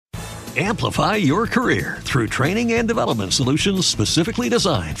Amplify your career through training and development solutions specifically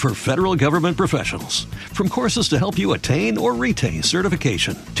designed for federal government professionals. From courses to help you attain or retain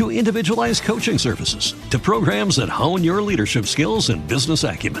certification, to individualized coaching services, to programs that hone your leadership skills and business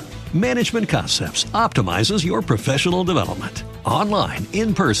acumen, Management Concepts optimizes your professional development. Online,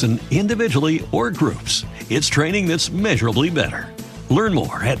 in person, individually, or groups, it's training that's measurably better. Learn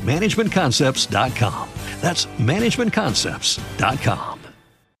more at managementconcepts.com. That's managementconcepts.com.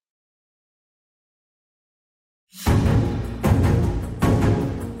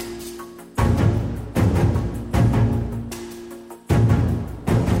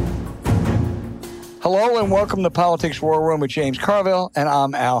 Hello and welcome to Politics War Room with James Carville, and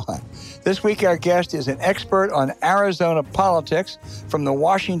I'm Al Hunt. This week our guest is an expert on Arizona politics from the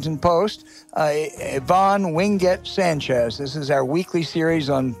Washington Post, Yvonne Winget Sanchez. This is our weekly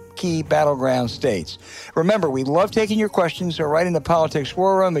series on key battleground states. Remember, we love taking your questions, so write into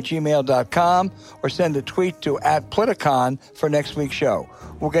politicswarroom@gmail.com or send a tweet to @Politicon for next week's show.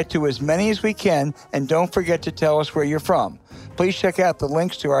 We'll get to as many as we can, and don't forget to tell us where you're from. Please check out the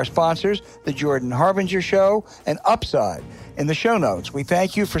links to our sponsors, The Jordan Harbinger Show and Upside, in the show notes. We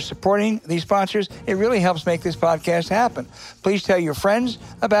thank you for supporting these sponsors. It really helps make this podcast happen. Please tell your friends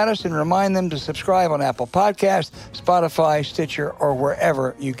about us and remind them to subscribe on Apple Podcasts, Spotify, Stitcher, or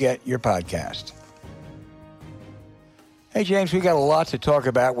wherever you get your podcast. Hey, James, we got a lot to talk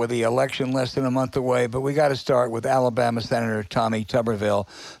about with the election less than a month away, but we got to start with Alabama Senator Tommy Tuberville,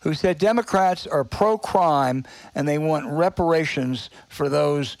 who said Democrats are pro-crime and they want reparations for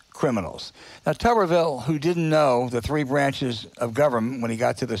those criminals. Now, Tuberville, who didn't know the three branches of government when he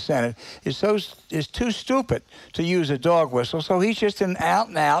got to the Senate, is too stupid to use a dog whistle, so he's just an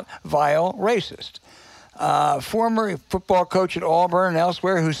out-and-out vile racist. Former football coach at Auburn and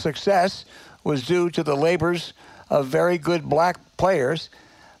elsewhere, whose success was due to the labors of very good black players.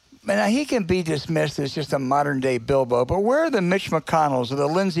 Now, he can be dismissed as just a modern-day Bilbo, but where are the Mitch McConnells or the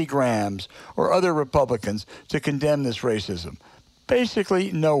Lindsey Grahams or other Republicans to condemn this racism?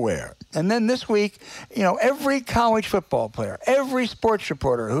 Basically nowhere. And then this week, every college football player, every sports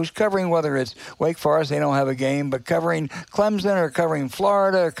reporter who's covering, whether it's Wake Forest, they don't have a game, but covering Clemson or covering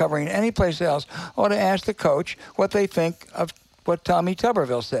Florida or covering any place else, ought to ask the coach what they think of what Tommy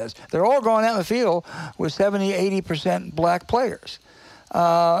Tuberville says. They're all going out in the field with 70, 80% black players.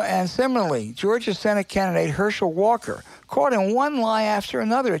 And similarly, Georgia Senate candidate Herschel Walker, caught in one lie after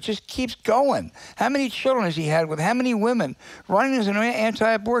another. It just keeps going. How many children has he had with how many women? Running as an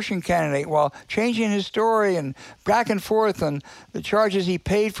anti-abortion candidate while changing his story and back and forth on the charges he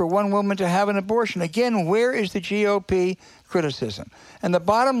paid for one woman to have an abortion. Again, where is the GOP criticism? And the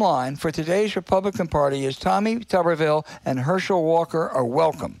bottom line for today's Republican Party is Tommy Tuberville and Herschel Walker are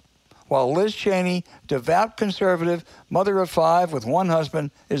welcome, while Liz Cheney, devout conservative, mother of five with one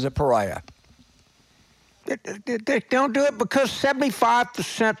husband, is a pariah. They don't do it because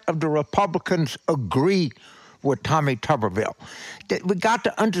 75% of the Republicans agree with Tommy Tuberville. We got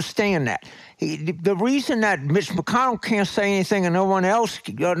to understand that. The reason that Mitch McConnell can't say anything and no one else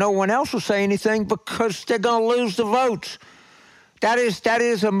will say anything, because they're going to lose the votes. That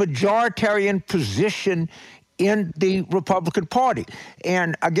is a majoritarian position in the Republican Party.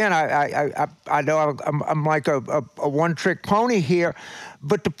 And again, I know I'm like a one-trick pony here,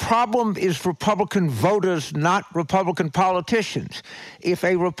 but the problem is Republican voters, not Republican politicians. If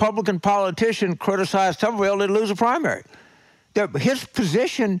a Republican politician criticized Tuberville, they'd lose a primary. His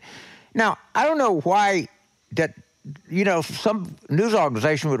position, now, I don't know why that, some news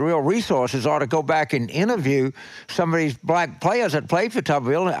organization with real resources ought to go back and interview some of these black players that played for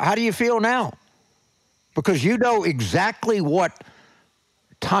Tuberville. How do you feel now? Because you know exactly what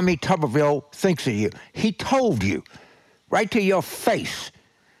Tommy Tuberville thinks of you. He told you right to your face.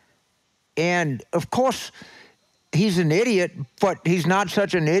 And, of course, he's an idiot, but he's not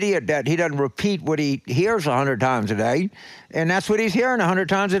such an idiot that he doesn't repeat what he hears 100 times a day. And that's what he's hearing 100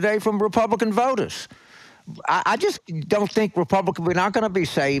 times a day from Republican voters. I just don't think we're not going to be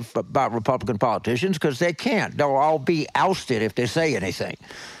safe about Republican politicians because they can't. They'll all be ousted if they say anything.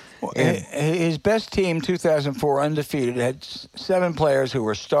 Well, his best team, 2004, undefeated, had 7 players who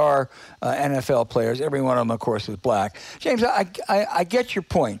were star NFL players. Every one of them, of course, was black. James, I get your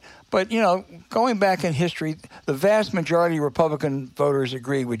point. But, going back in history, the vast majority of Republican voters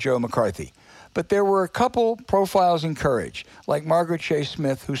agreed with Joe McCarthy. But there were a couple profiles in courage, like Margaret Chase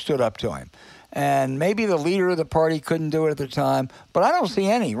Smith, who stood up to him. And maybe the leader of the party couldn't do it at the time, but I don't see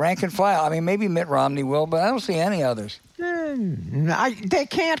any rank and file. I mean, maybe Mitt Romney will, but I don't see any others. They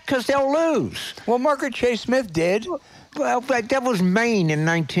can't because they'll lose. Well, Margaret Chase Smith did. Well, that was Maine in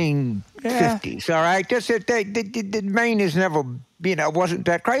 50s, all right? Maine is never, wasn't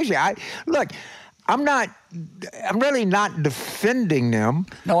that crazy. I'm really not defending them.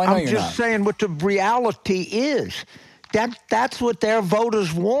 No, I know I'm you're just not. saying what the reality is. That's what their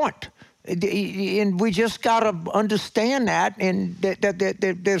voters want. And we just got to understand that. And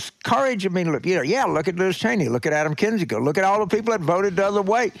that there's courage. I mean, look at Liz Cheney. Look at Adam Kinzinger. Look at all the people that voted the other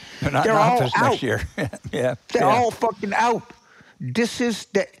way. They're all out out. Next year. Yeah. They're all fucking out. This is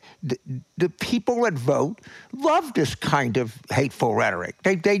the people that vote love this kind of hateful rhetoric.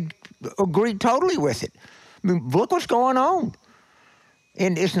 They agree totally with it. I mean, look what's going on.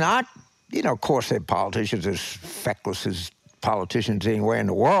 And it's not, of course, they're politicians as feckless as politicians anywhere in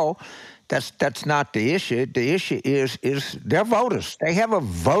the world. That's not the issue. The issue is they're voters. They have a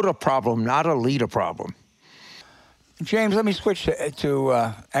voter problem, not a leader problem. James, let me switch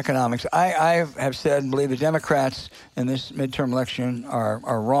to economics. I have said and believe the Democrats in this midterm election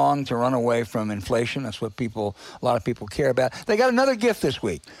are wrong to run away from inflation. That's what a lot of people care about. They got another gift this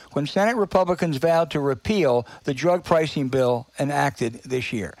week when Senate Republicans vowed to repeal the drug pricing bill enacted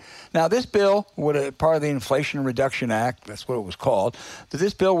this year. Now, this bill part of the Inflation Reduction Act, that's what it was called,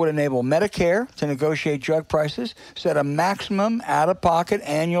 this bill would enable Medicare to negotiate drug prices, set a maximum out-of-pocket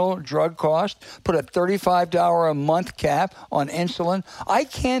annual drug cost, put a $35 a month cap on insulin. I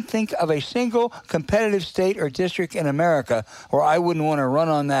can't think of a single competitive state or district in America where I wouldn't want to run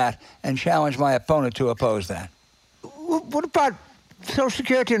on that and challenge my opponent to oppose that. What about Social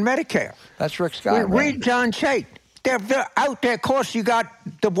Security and Medicare? That's Rick Scott. Read John Chait. They're out there. Of course, you got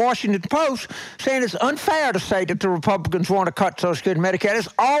the Washington Post saying it's unfair to say that the Republicans want to cut Social Security and Medicare. It's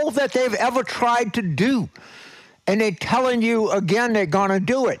all that they've ever tried to do. And they're telling you again they're going to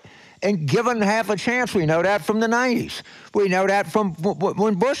do it. And given half a chance, we know that from the 90s. We know that from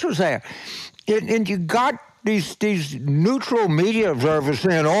when Bush was there. And you got these neutral media observers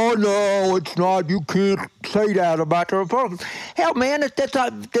saying, oh, no, it's not. You can't say that about the Republicans. Hell, man,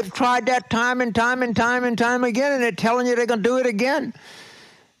 they've tried that time and time and time and time again, and they're telling you they're going to do it again.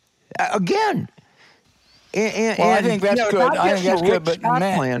 Again. I think that's good. I think that's good, but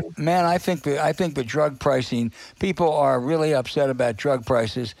man, I think the drug pricing, people are really upset about drug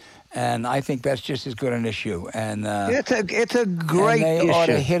prices. And I think that's just as good an issue. And it's a great issue. They ought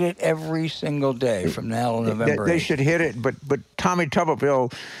to hit it every single day from now to November 8th. They should hit it, but Tommy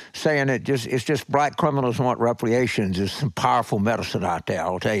Tuberville saying it's just black criminals want reparations is some powerful medicine out there.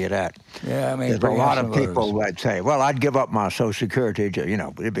 I'll tell you that. Yeah, I mean, there's a lot of people that say, "Well, I'd give up my Social Security."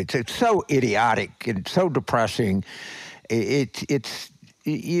 It's so idiotic and so depressing.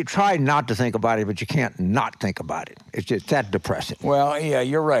 You try not to think about it, but you can't not think about it. It's just that depressing. Well, yeah,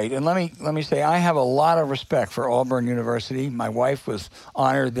 you're right. And let me say, I have a lot of respect for Auburn University. My wife was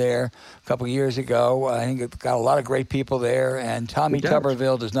honored there a couple of years ago. I think it got a lot of great people there. And Tommy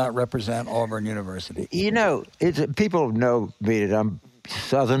Tuberville does not represent Auburn University. People know me that I'm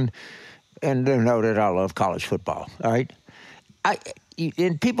Southern, and they know that I love college football. All right,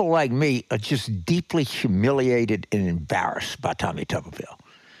 and people like me are just deeply humiliated and embarrassed by Tommy Tuberville.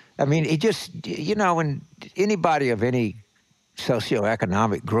 I mean, it just, when anybody of any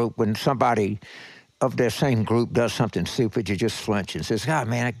socioeconomic group, when somebody of their same group does something stupid, you just flinch and says, God,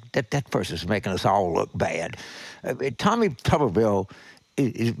 man, that person's making us all look bad. Tommy Tuberville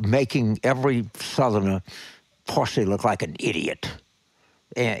is making every Southerner partially look like an idiot.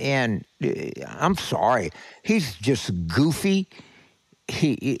 And I'm sorry, he's just goofy.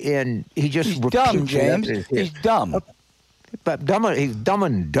 He's dumb, James. He's dumb. But he's dumb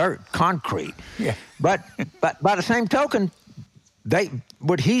in dirt, concrete. Yeah. But by the same token,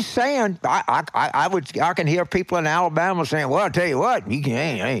 what he's saying, I can hear people in Alabama saying, "Well, I tell you what, you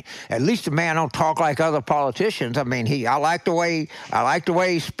can. At least the man don't talk like other politicians. I mean, I like the way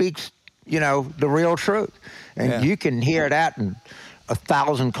he speaks. The real truth, and you can hear that in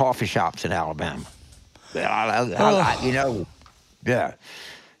 1,000 coffee shops in Alabama. Yeah.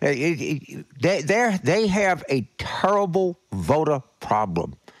 They have a terrible voter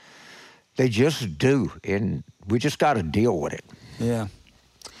problem. They just do, and we just got to deal with it. Yeah.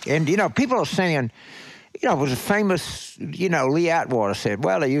 And, people are saying, it was a famous, Lee Atwater said,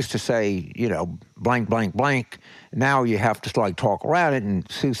 well, they used to say, blank, blank, blank. Now you have to, talk around it and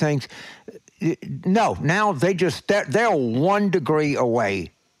see things. No, now they're 1 degree away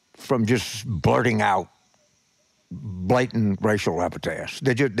from just blurting out blatant racial epithets.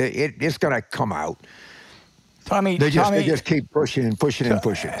 It's going to come out. They just keep pushing and pushing and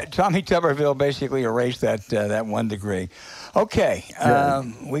pushing. Tommy Tuberville basically erased that 1 degree. Okay,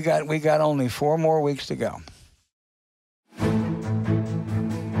 we got only 4 more weeks to go.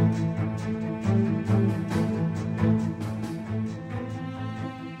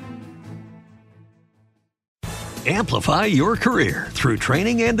 Amplify your career through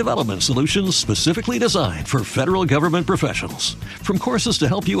training and development solutions specifically designed for federal government professionals. From courses to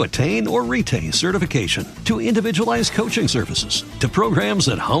help you attain or retain certification, to individualized coaching services, to programs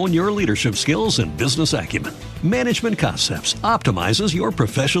that hone your leadership skills and business acumen, Management Concepts optimizes your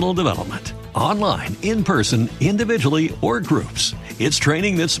professional development. Online, in person, individually, or groups, it's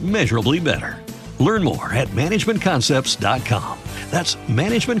training that's measurably better. Learn more at managementconcepts.com. That's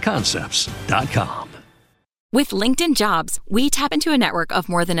managementconcepts.com. With LinkedIn Jobs, we tap into a network of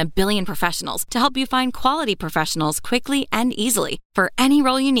more than 1 billion professionals to help you find quality professionals quickly and easily for any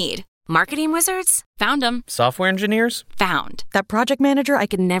role you need. Marketing wizards? Found them. Software engineers? Found. That project manager I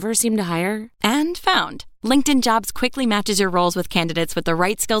could never seem to hire? And found. LinkedIn Jobs quickly matches your roles with candidates with the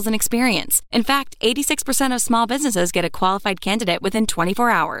right skills and experience. In fact, 86% of small businesses get a qualified candidate within 24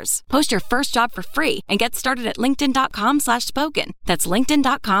 hours. Post your first job for free and get started at linkedin.com/spoken. That's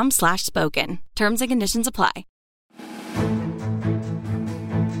linkedin.com/spoken. Terms and conditions apply.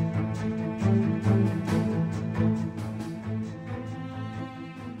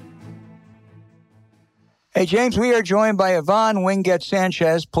 Hey, James, we are joined by Yvonne Winget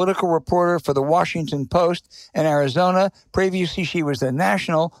Sanchez, political reporter for the Washington Post in Arizona. Previously, she was the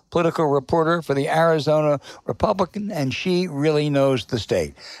national political reporter for the Arizona Republican, and she really knows the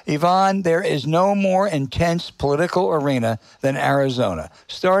state. Yvonne, there is no more intense political arena than Arizona,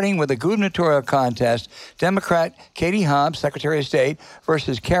 starting with a gubernatorial contest, Democrat Katie Hobbs, Secretary of State,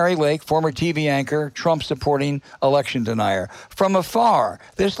 versus Kari Lake, former TV anchor, Trump-supporting election denier. From afar,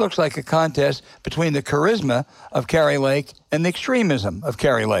 this looks like a contest between the charisma of Kari Lake and the extremism of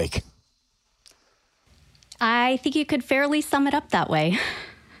Kari Lake. I think you could fairly sum it up that way.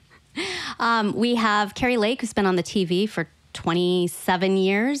 We have Kari Lake, who's been on the TV for 27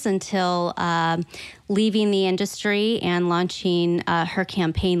 years until leaving the industry and launching her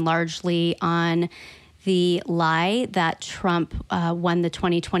campaign largely on the lie that Trump won the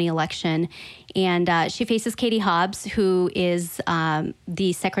 2020 election. And she faces Katie Hobbs, who is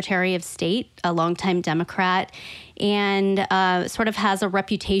the Secretary of State, a longtime Democrat, and sort of has a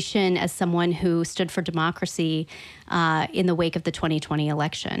reputation as someone who stood for democracy in the wake of the 2020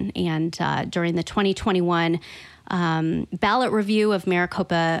 election. And during the 2021 ballot review of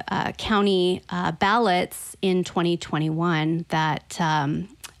Maricopa County ballots in 2021 that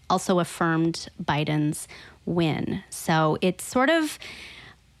also affirmed Biden's win. So it's sort of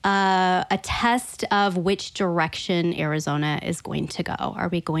a test of which direction Arizona is going to go. Are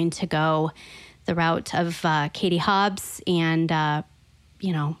we going to go the route of Katie Hobbs and,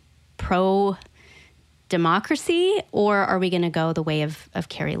 pro-democracy, or are we going to go the way of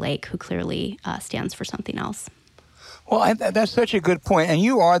Kari Lake, who clearly stands for something else? Well, that's such a good point. And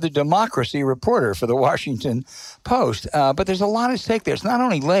you are the democracy reporter for the Washington Post. But there's a lot at stake there. It's not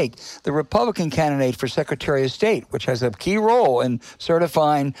only Lake, the Republican candidate for Secretary of State, which has a key role in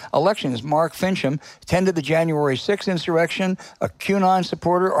certifying elections. Mark Fincham attended the January 6th insurrection. A QAnon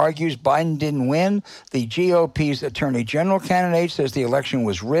supporter argues Biden didn't win. The GOP's attorney general candidate says the election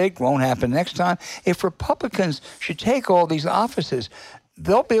was rigged, won't happen next time. If Republicans should take all these offices,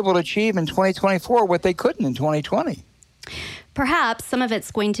 they'll be able to achieve in 2024 what they couldn't in 2020. Perhaps some of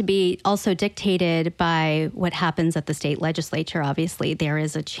it's going to be also dictated by what happens at the state legislature. Obviously, there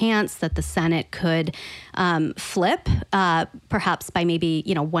is a chance that the Senate could flip, perhaps by maybe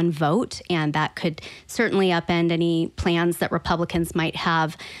one vote, and that could certainly upend any plans that Republicans might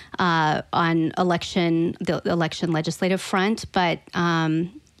have on the election legislative front. But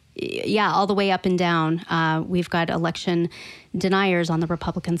all the way up and down, we've got election deniers on the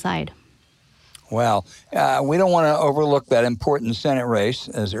Republican side. Well, we don't want to overlook that important Senate race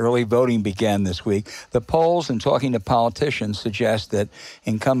as early voting began this week. The polls and talking to politicians suggest that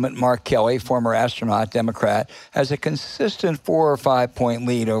incumbent Mark Kelly, former astronaut, Democrat, has a consistent 4 or 5 point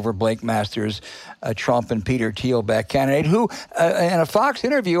lead over Blake Masters, Trump and Peter Thiel-backed candidate, who in a Fox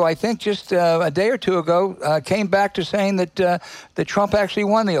interview, I think just a day or two ago, came back to saying that Trump actually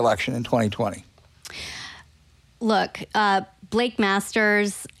won the election in 2020. Look, Blake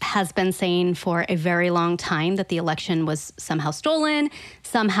Masters has been saying for a very long time that the election was somehow stolen,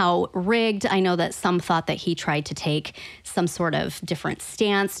 somehow rigged. I know that some thought that he tried to take some sort of different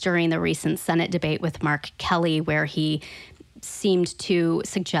stance during the recent Senate debate with Mark Kelly, where he seemed to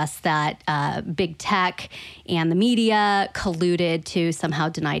suggest that big tech and the media colluded to somehow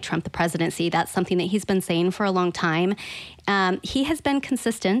deny Trump the presidency. That's something that he's been saying for a long time. He has been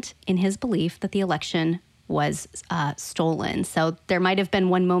consistent in his belief that the election was stolen. So there might have been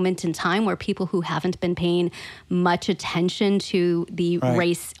one moment in time where people who haven't been paying much attention to the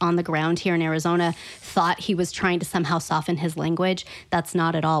race on the ground here in Arizona thought he was trying to somehow soften his language. That's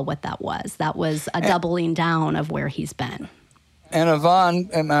not at all what that was. That was a doubling down of where he's been. And Yvonne,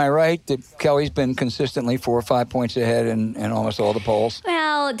 am I right that Kelly's been consistently 4 or 5 points ahead in almost all the polls?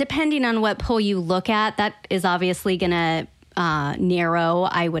 Well, depending on what poll you look at, that is obviously going to narrow.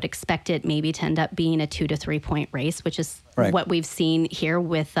 I would expect it maybe to end up being a 2 to 3 point race, which is what we've seen here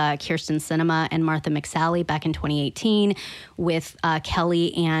with Kyrsten Sinema and Martha McSally back in 2018, with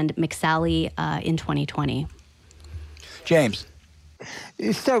Kelly and McSally in 2020. James.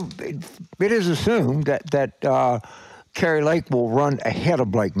 So it is assumed that Kari Lake will run ahead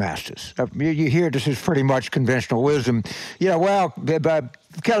of Blake Masters. You hear this is pretty much conventional wisdom.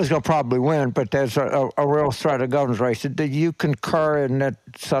 Kelly's going to probably win, but there's a real threat of governor's race. Do you concur in that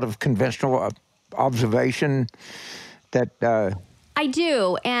sort of conventional observation? I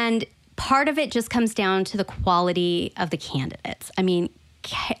do, and part of it just comes down to the quality of the candidates. I mean,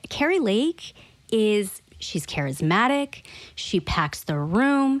 Kari Lake she's charismatic. She packs the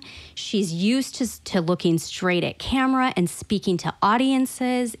room. She's used to looking straight at camera and speaking to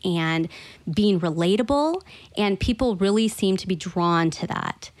audiences and being relatable. And people really seem to be drawn to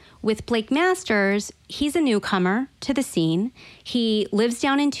that. With Blake Masters, he's a newcomer to the scene. He lives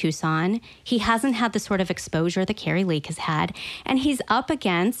down in Tucson. He hasn't had the sort of exposure that Kari Lake has had. And he's up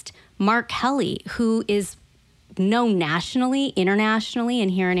against Mark Kelly, who is known nationally, internationally, and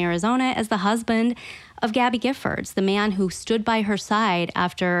here in Arizona as the husband of Gabby Giffords, the man who stood by her side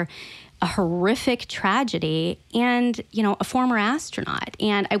after a horrific tragedy and, a former astronaut.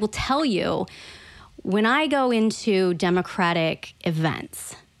 And I will tell you, when I go into Democratic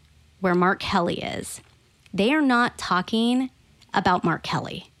events where Mark Kelly is, they are not talking about Mark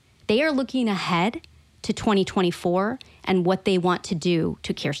Kelly. They are looking ahead to 2024 and what they want to do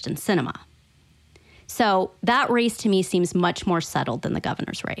to Kyrsten Sinema. So that race to me seems much more settled than the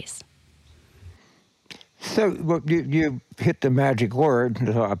governor's race. So you hit the magic word.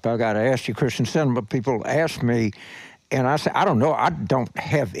 I got to ask you, Kyrsten Sinema. People ask me, and I say, I don't know. I don't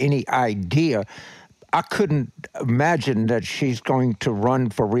have any idea. I couldn't imagine that she's going to run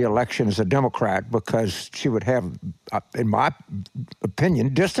for re-election as a Democrat because she would have, in my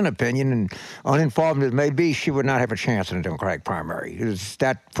opinion, distant opinion, and uninformed as it may be, she would not have a chance in a Democratic primary. Is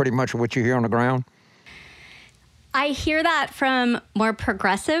that pretty much what you hear on the ground? I hear that from more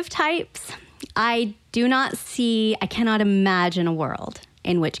progressive types. I cannot imagine a world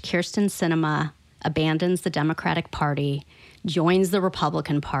in which Kyrsten Sinema abandons the Democratic Party, joins the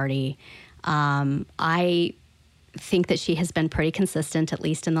Republican Party. I think that she has been pretty consistent, at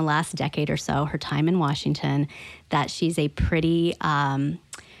least in the last decade or so, her time in Washington, that she's a pretty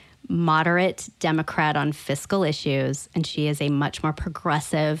moderate Democrat on fiscal issues, and she is a much more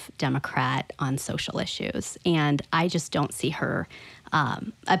progressive Democrat on social issues. And I just don't see her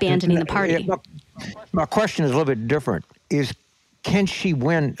abandoning the party. My question is a little bit different. Can she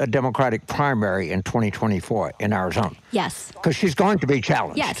win a Democratic primary in 2024 in Arizona? Yes. Because she's going to be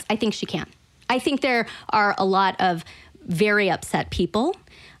challenged. Yes, I think she can. I think there are a lot of very upset people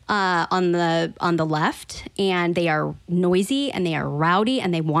on the left, and they are noisy and they are rowdy,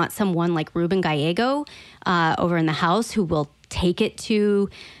 and they want someone like Ruben Gallego over in the House who will take it to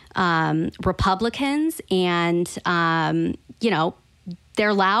Republicans, and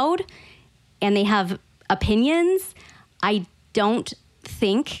they're loud and they have opinions. I don't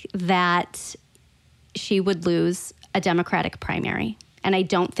think that she would lose a Democratic primary. And I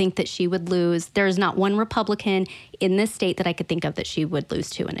don't think that she would lose. There is not one Republican in this state that I could think of that she would lose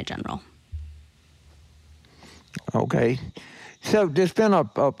to in a general. Okay. So there's been a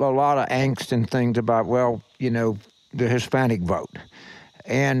lot of angst and things about, the Hispanic vote.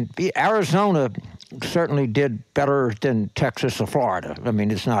 And Arizona certainly did better than Texas or Florida. I mean,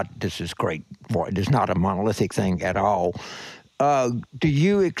 this is great. It's not a monolithic thing at all. Do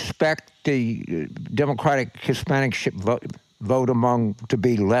you expect the Democratic Hispanic vote among to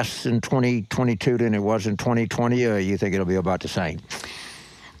be less in 2022 than it was in 2020, or you think it'll be about the same?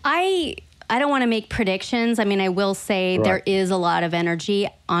 I don't want to make predictions. I mean, I will say there is a lot of energy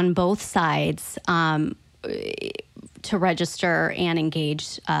on both sides to register and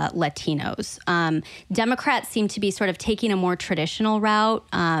engage Latinos. Democrats seem to be sort of taking a more traditional route,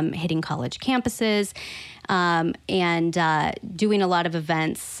 hitting college campuses, and doing a lot of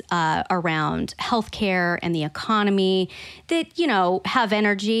events around healthcare and the economy that, have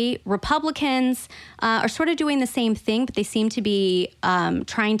energy. Republicans are sort of doing the same thing, but they seem to be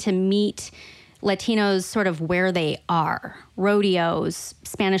trying to meet Latinos sort of where they are. Rodeos,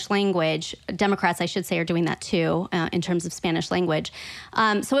 Spanish language. Democrats, I should say, are doing that too in terms of Spanish language.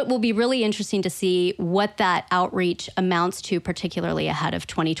 So it will be really interesting to see what that outreach amounts to, particularly ahead of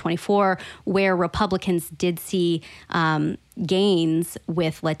 2024, where Republicans did see gains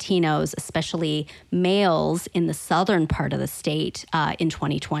with Latinos, especially males in the southern part of the state in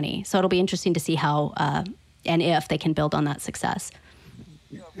 2020. So it'll be interesting to see how and if they can build on that success.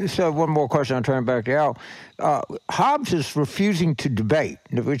 So one more question, I'll turn back to Al. Hobbs is refusing to debate,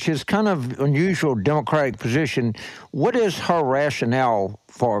 which is kind of unusual Democratic position. What is her rationale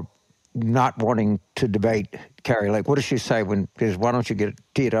for not wanting to debate Kari Lake? What does she say because why don't you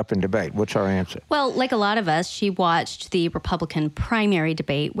tee it up and debate? What's her answer? Well, like a lot of us, she watched the Republican primary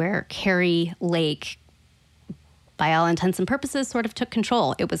debate where Kari Lake, by all intents and purposes, sort of took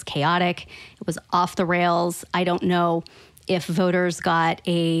control. It was chaotic. It was off the rails. I don't know if voters got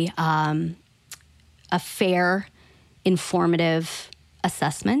a fair, informative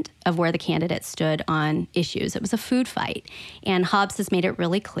assessment of where the candidate stood on issues. It was a food fight. And Hobbs has made it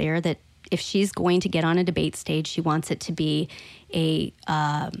really clear that if she's going to get on a debate stage, she wants it to be a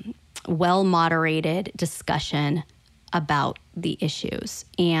well-moderated discussion about the issues.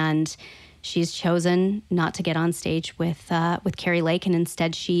 And she's chosen not to get on stage with Kari Lake, and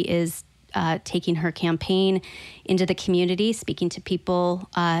instead she is taking her campaign into the community, speaking to people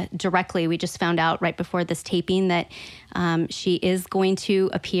directly. We just found out right before this taping that she is going to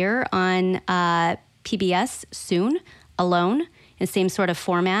appear on PBS soon, alone, in the same sort of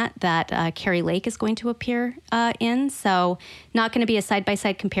format that Kari Lake is going to appear in. So not going to be a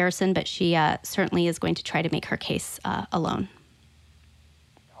side-by-side comparison, but she certainly is going to try to make her case alone.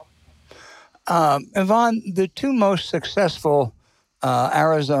 Yvonne, the two most successful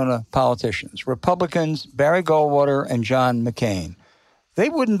Arizona politicians, Republicans Barry Goldwater and John McCain, they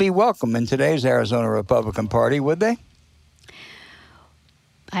wouldn't be welcome in today's Arizona Republican Party, would they?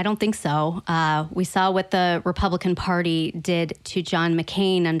 I don't think so. We saw what the Republican Party did to John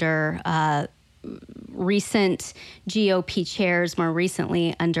McCain under recent GOP chairs, more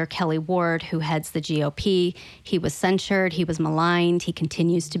recently under Kelly Ward, who heads the GOP. He was censured. He was maligned. He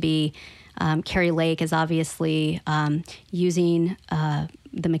continues to be. Kari Lake is obviously using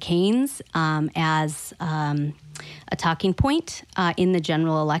the McCains as a talking point in the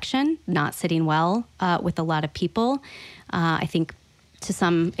general election, not sitting well with a lot of people. I think to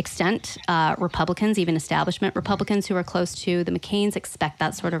some extent, Republicans, even establishment Republicans who are close to the McCains, expect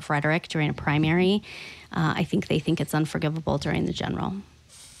that sort of rhetoric during a primary. I think they think it's unforgivable during the general.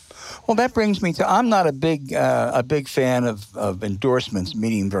 Well, that brings me to, I'm not a big fan of endorsements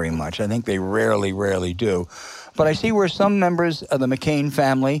meaning very much. I think they rarely do. But I see where some members of the McCain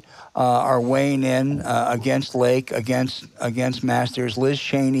family are weighing in against Lake, against Masters. Liz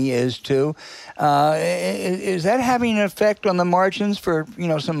Cheney is too. Is that having an effect on the margins for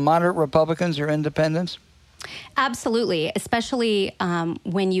some moderate Republicans or independents? Absolutely, especially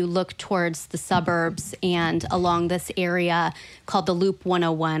when you look towards the suburbs and along this area called the Loop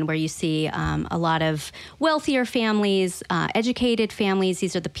 101, where you see a lot of wealthier families, educated families.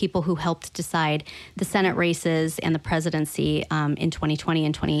 These are the people who helped decide the Senate races and the presidency in 2020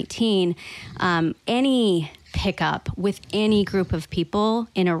 and 2018. Any pickup with any group of people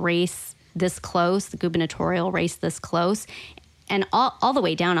in a race this close, the gubernatorial race this close, and all the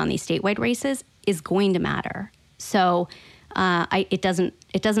way down on these statewide races, is going to matter. So it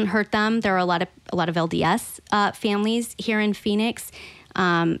doesn't hurt them. There are a lot of LDS families here in Phoenix.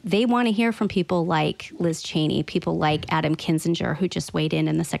 They want to hear from people like Liz Cheney, people like Adam Kinzinger, who just weighed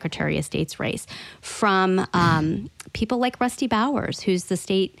in the Secretary of State's race, from people like Rusty Bowers, who's the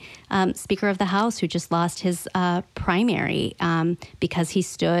state Speaker of the House, who just lost his primary because he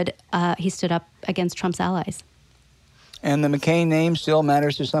stood up against Trump's allies. And the McCain name still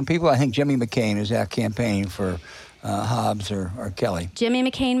matters to some people. I think Jimmy McCain is out campaigning for Hobbs or Kelly. Jimmy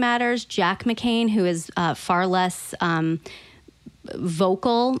McCain matters. Jack McCain, who is far less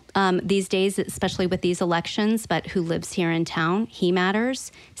vocal these days, especially with these elections, but who lives here in town, he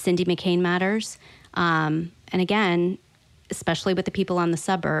matters. Cindy McCain matters. And again, especially with the people on the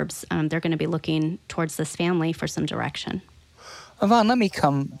suburbs, they're going to be looking towards this family for some direction. Yvonne, let me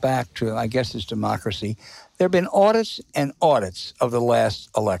come back to, I guess it's democracy. There have been audits and audits of the last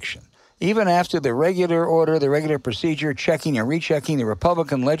election. Even after the regular order, the regular procedure, checking and rechecking, the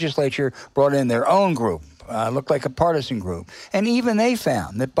Republican legislature brought in their own group. Looked like a partisan group. And even they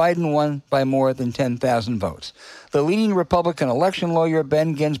found that Biden won by more than 10,000 votes. The leading Republican election lawyer,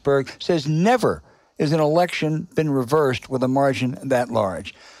 Ben Ginsberg, says never is an election been reversed with a margin that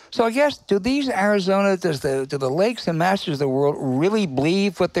large. So I guess, do the Lakes and Masters of the world really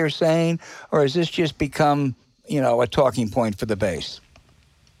believe what they're saying, or has this just become, a talking point for the base?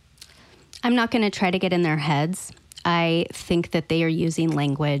 I'm not going to try to get in their heads. I think that they are using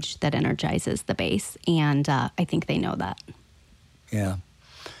language that energizes the base, and I think they know that. Yeah.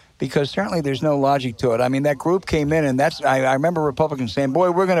 Because certainly there's no logic to it. I mean, that group came in, and I remember Republicans saying, boy,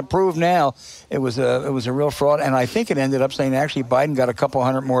 we're going to prove now it was a real fraud. And I think it ended up saying actually Biden got a couple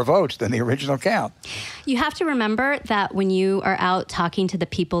hundred more votes than the original count. You have to remember that when you are out talking to the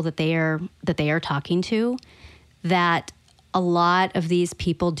people that they are talking to, that a lot of these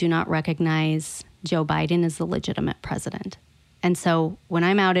people do not recognize Joe Biden as the legitimate president. And so when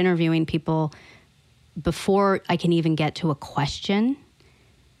I'm out interviewing people, before I can even get to a question,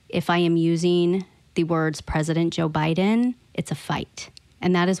 if I am using the words President Joe Biden, it's a fight.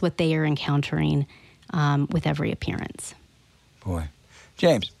 And that is what they are encountering with every appearance. Boy.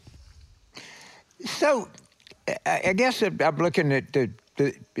 James. So I guess I'm looking at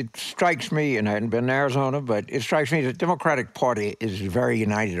it strikes me, and I hadn't been in Arizona, but it strikes me the Democratic Party is very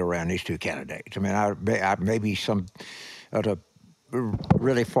united around these two candidates. I mean, I maybe some of the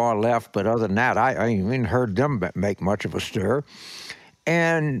really far left, but other than that, I ain't even heard them make much of a stir.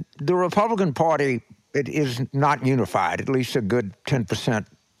 And the Republican Party, it is not unified, at least a good 10%,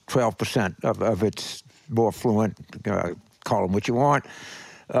 12% of its more fluent, call them what you want,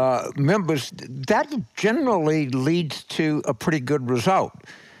 members. That generally leads to a pretty good result,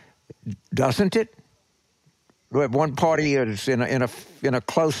 doesn't it? One party is in a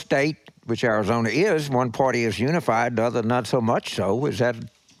close state, which Arizona is. One party is unified, the other not so much so. Is that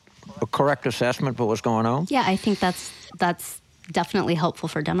a correct assessment for what's going on? Yeah, I think that's definitely helpful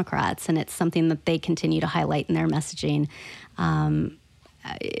for Democrats, and it's something that they continue to highlight in their messaging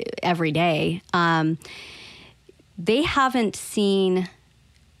every day. They haven't seen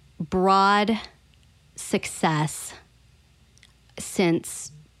broad success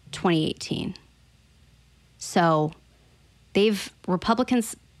since 2018. So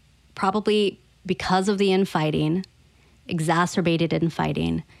Republicans, probably because of the infighting, exacerbated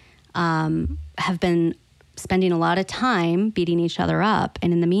infighting, have been spending a lot of time beating each other up.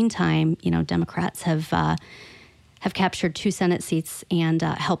 And in the meantime, Democrats have captured 2 Senate seats and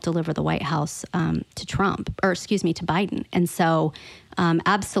helped deliver the White House to Biden. And so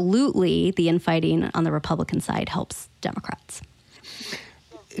absolutely the infighting on the Republican side helps Democrats.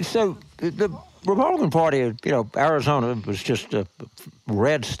 So the Republican Party, Arizona was just a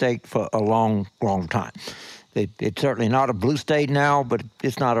red state for a long, long time. It's certainly not a blue state now, but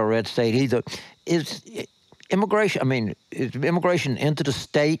it's not a red state either. Is immigration into the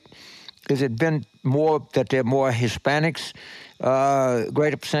state, has it been more that there are more Hispanics,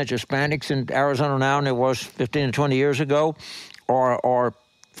 greater percentage of Hispanics in Arizona now than there was 15 to 20 years ago? Or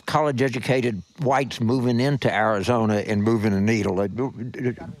college-educated whites moving into Arizona and moving the needle?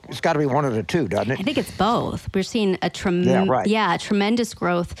 It's got to be one of the two, doesn't it? I think it's both. We're seeing a tremendous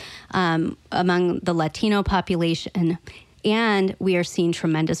growth among the Latino population, and we are seeing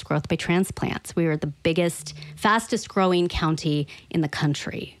tremendous growth by transplants. We are the biggest, fastest-growing county in the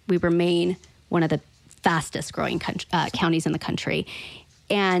country. We remain one of the fastest-growing counties in the country.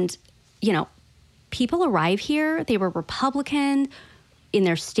 And, people arrive here. They were Republican in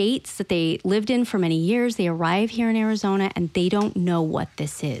their states that they lived in for many years. They arrive here in Arizona, and they don't know what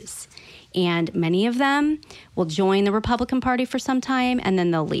this is. And many of them will join the Republican Party for some time, and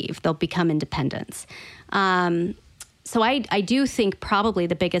then they'll leave. They'll become independents. So I do think probably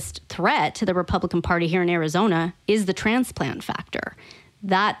the biggest threat to the Republican Party here in Arizona is the transplant factor.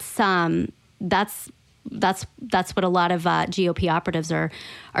 That's what a lot of GOP operatives are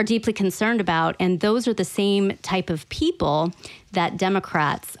deeply concerned about, and those are the same type of people that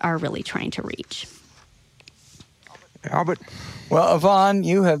Democrats are really trying to reach. Albert? Well, Yvonne,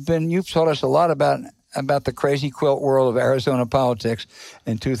 you've taught us a lot about the crazy quilt world of Arizona politics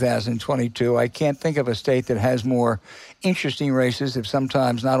in 2022. I can't think of a state that has more interesting races, if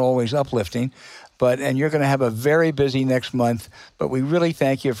sometimes not always uplifting. And you're going to have a very busy next month. But we really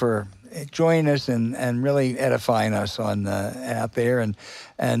thank you for joining us and really edifying us on out there.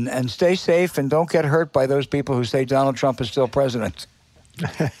 And stay safe and don't get hurt by those people who say Donald Trump is still president.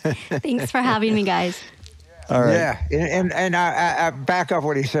 Thanks for having me, guys. All right. Yeah, and I back up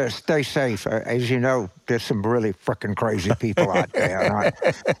what he says. Stay safe. As you know, there's some really freaking crazy people out there.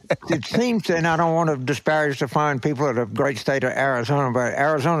 It seems, and I don't want to disparage the fine people of the great state of Arizona, but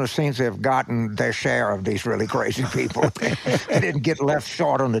Arizona seems to have gotten their share of these really crazy people. They didn't get left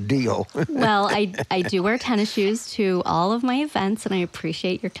short on the deal. Well, I do wear tennis shoes to all of my events, and I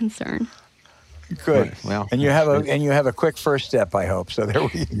appreciate your concern. Good. Well, and you have a quick first step, I hope. So there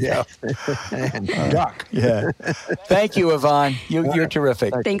we go. And duck. Yeah. Thank you, Yvonne. You're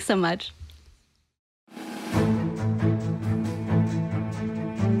terrific. Thanks so much.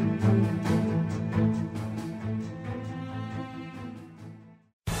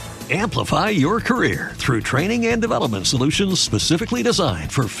 Amplify your career through training and development solutions specifically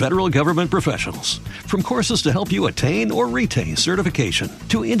designed for federal government professionals. From courses to help you attain or retain certification,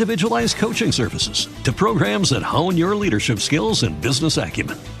 to individualized coaching services, to programs that hone your leadership skills and business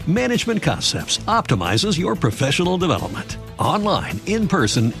acumen, Management Concepts optimizes your professional development. Online, in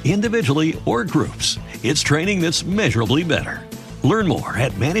person, individually, or groups, it's training that's measurably better. Learn more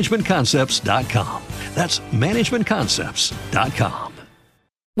at managementconcepts.com. That's managementconcepts.com.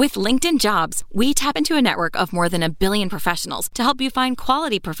 With LinkedIn Jobs, we tap into a network of more than 1 billion professionals to help you find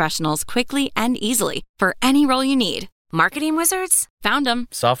quality professionals quickly and easily for any role you need. Marketing wizards? Found them.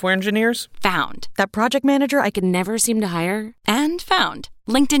 Software engineers? Found. That project manager I could never seem to hire? And found.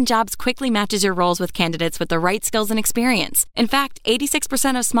 LinkedIn Jobs quickly matches your roles with candidates with the right skills and experience. In fact,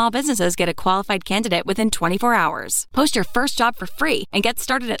 86% of small businesses get a qualified candidate within 24 hours. Post your first job for free and get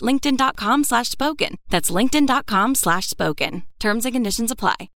started at linkedin.com/spoken. That's linkedin.com/spoken. Terms and conditions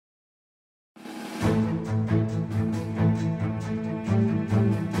apply.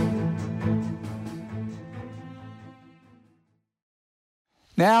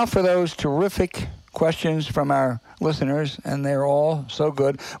 Now for those terrific questions from our listeners, and they're all so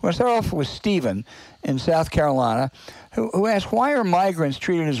good. We'll start off with Stephen in South Carolina, who asked, why are migrants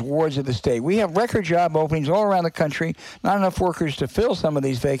treated as wards of the state? We have record job openings all around the country, not enough workers to fill some of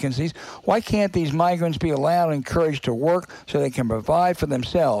these vacancies. Why can't these migrants be allowed and encouraged to work so they can provide for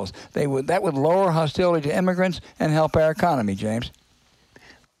themselves? That would lower hostility to immigrants and help our economy, James.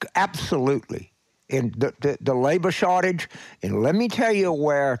 Absolutely. In the labor shortage, and let me tell you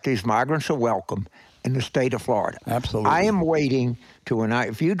where these migrants are welcome, in the state of Florida. Absolutely. I am waiting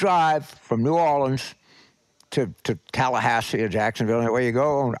if you drive from New Orleans to Tallahassee or Jacksonville, where you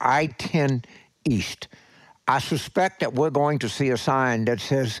go on I-10 East, I suspect that we're going to see a sign that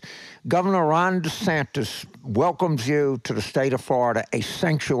says, Governor Ron DeSantis welcomes you to the state of Florida, a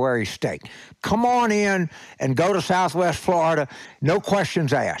sanctuary state. Come on in and go to Southwest Florida, no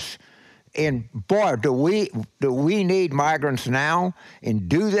questions asked. And boy, do we need migrants now? And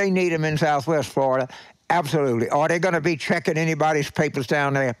do they need them in Southwest Florida? Absolutely. Are they going to be checking anybody's papers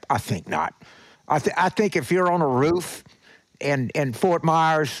down there? I think not. I think if you're on a roof in Fort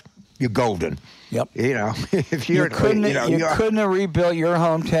Myers, you're golden. Yep. You know, if you couldn't have rebuilt your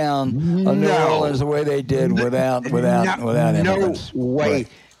hometown of New Orleans the way they did without immigrants. No way. Right.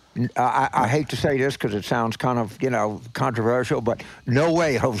 I hate to say this because it sounds kind of, controversial, but no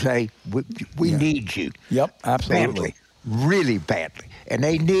way, Jose. We need you. Yep, absolutely. Badly, really badly. And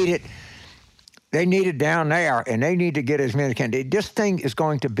they need it. They need it down there, and they need to get as many as can. This thing is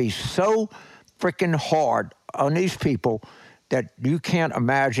going to be so freaking hard on these people that you can't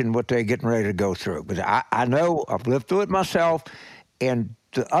imagine what they're getting ready to go through. But I know, I've lived through it myself, and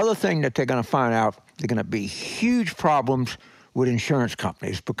the other thing that they're going to find out, they're going to be huge problems with insurance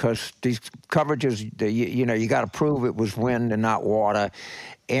companies because these coverages, you got to prove it was wind and not water.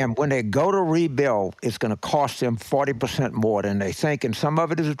 And when they go to rebuild, it's going to cost them 40% more than they think. And some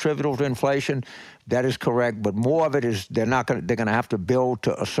of it is attributable to inflation. That is correct. But more of it is they're going to have to build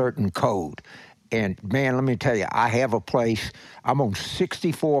to a certain code. And, man, let me tell you, I have a place. I'm on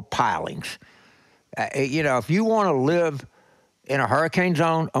 64 pilings. If you want to live in a hurricane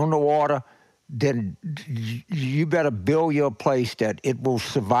zone on the water, then you better build your place that it will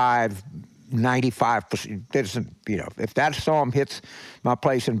survive 95%. If that storm hits my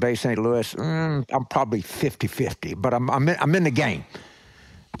place in Bay St. Louis, I'm probably 50-50, but I'm in the game.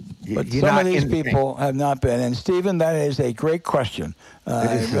 But some of these people have not been. And, Stephen, that is a great question.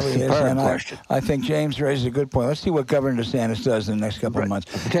 It really is. And question. I think James raises a good point. Let's see what Governor DeSantis does in the next couple of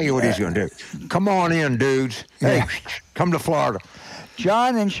months. I'll tell you what he's going to do. Come on in, dudes. Hey, come to Florida.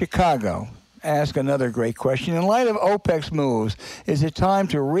 John in Chicago ask another great question. In light of OPEC's moves, is it time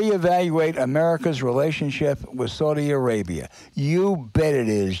to reevaluate America's relationship with Saudi Arabia? You bet it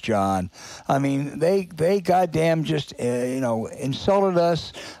is, John. I mean, they goddamn just, insulted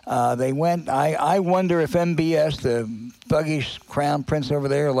us. They went, I wonder if MBS, the thuggish crown prince over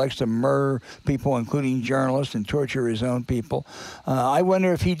there, likes to murder people, including journalists, and torture his own people. I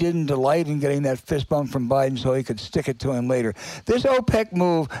wonder if he didn't delight in getting that fist bump from Biden so he could stick it to him later. This OPEC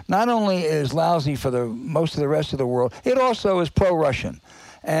move not only is lousy for most of the rest of the world, it also is pro-Russian.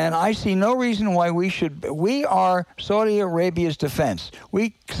 And I see no reason why we are Saudi Arabia's defense.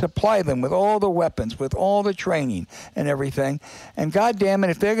 We supply them with all the weapons, with all the training and everything. And God damn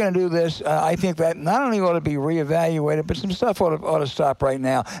it, if they're going to do this, I think that not only ought to be reevaluated, but some stuff ought to stop right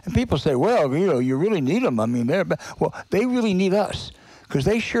now. And people say, well, you really need them. I mean, they really need us, because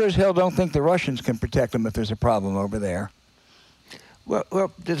they sure as hell don't think the Russians can protect them if there's a problem over there.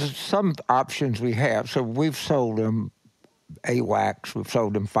 Well, there's some options we have. So we've sold them AWACS, we've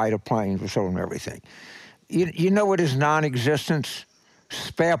sold them fighter planes, we've sold them everything. You know what is non-existence?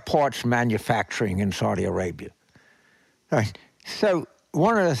 Spare parts manufacturing in Saudi Arabia. Right. So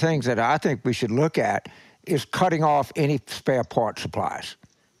one of the things that I think we should look at is cutting off any spare part supplies,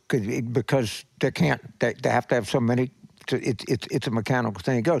 because they have to have so many. It's a mechanical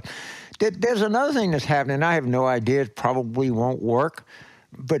thing. It goes. There's another thing that's happening. I have no idea. It probably won't work.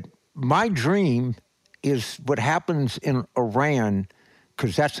 But my dream is what happens in Iran,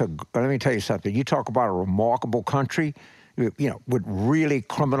 because let me tell you something. You talk about a remarkable country, with really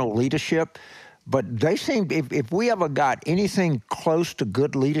criminal leadership. But they seem, if we ever got anything close to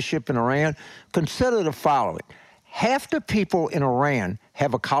good leadership in Iran, consider the following. Half the people in Iran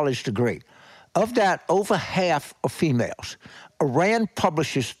have a college degree. Of that, over half are females. Iran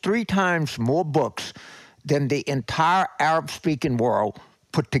publishes 3 times more books than the entire Arab-speaking world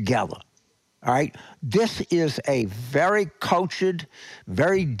put together. All right? This is a very cultured,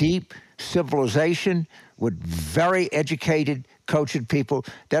 very deep civilization with very educated, cultured people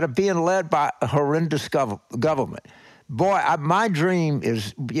that are being led by a horrendous government. Boy, my dream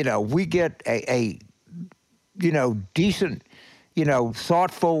is, we get a decent,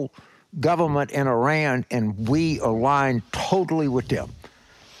 thoughtful government in Iran, and we align totally with them.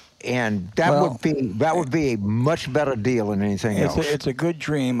 And that would be a much better deal than anything else. It's a good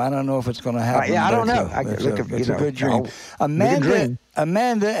dream. I don't know if it's going to happen. I don't know. It's a good dream.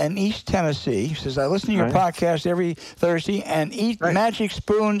 Amanda in East Tennessee says, I listen to your podcast every Thursday and eat Magic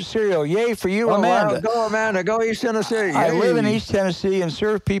Spoon cereal. Yay for you, Amanda. Wow. Go, Amanda. Go East Tennessee. I live in East Tennessee and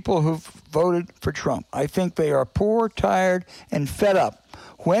serve people who've voted for Trump. I think they are poor, tired, and fed up.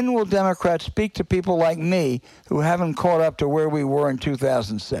 When will Democrats speak to people like me who haven't caught up to where we were in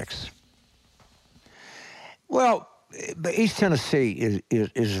 2006? Well, East Tennessee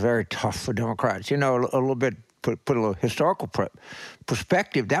is very tough for Democrats. A little bit, put a little historical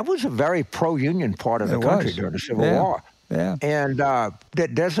perspective. That was a very pro-union part of the country during the Civil War. Yeah. And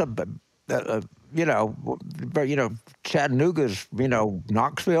there's Chattanooga's,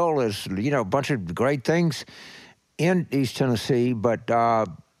 Knoxville is, a bunch of great things in East Tennessee, but we're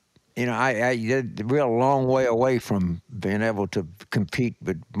a long way away from being able to compete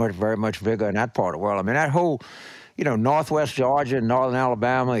with very much vigor in that part of the world. I mean, that whole, Northwest Georgia, Northern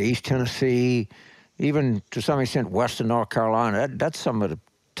Alabama, East Tennessee, even to some extent Western North Carolina, that's some of the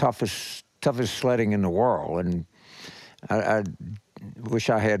toughest sledding in the world. And I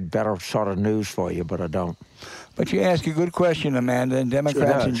wish I had better sort of news for you, but I don't. But you ask a good question, Amanda, and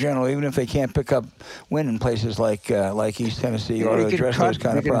Democrats in general, even if they can't pick up win in places like East Tennessee, ought to address those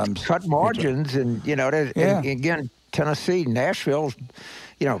kind of problems. Cut margins, and and again, Tennessee, Nashville's,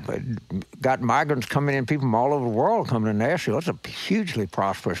 got migrants coming in, people from all over the world coming to Nashville. It's a hugely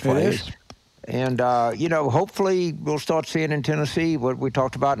prosperous place. It is. And hopefully we'll start seeing in Tennessee what we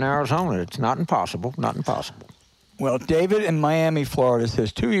talked about in Arizona. It's not impossible. Well, David in Miami, Florida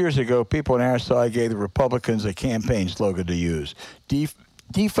says 2 years ago, people in our side gave the Republicans a campaign slogan to use: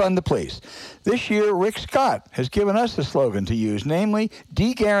 defund the police. This year, Rick Scott has given us a slogan to use, namely,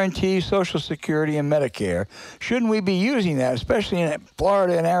 de-guarantee Social Security and Medicare. Shouldn't we be using that, especially in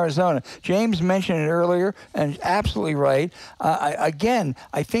Florida and Arizona? James mentioned it earlier, and absolutely right. I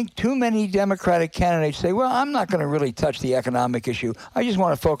think too many Democratic candidates say, well, I'm not going to really touch the economic issue. I just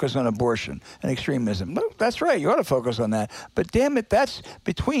want to focus on abortion and extremism. Well, that's right. You ought to focus on that. But damn it, that's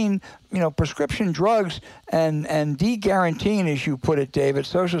between prescription drugs and de-guaranteeing, as you put it, David,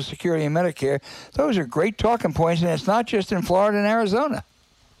 Social Security and Medicare. Those are great talking points, and it's not just in Florida and Arizona.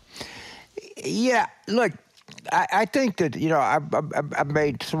 Yeah, look, I think that, I've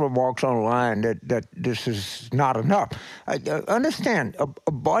made some remarks online that this is not enough. Understand,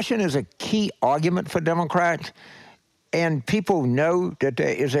 abortion is a key argument for Democrats, and people know that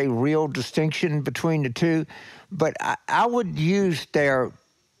there is a real distinction between the two, but I would use their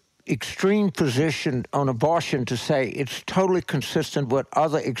extreme position on abortion to say it's totally consistent with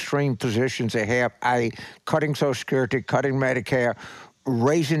other extreme positions they have, i.e. cutting Social Security, cutting Medicare,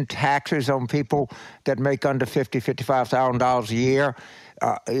 raising taxes on people that make under $55,000 a year,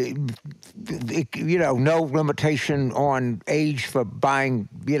 no limitation on age for buying,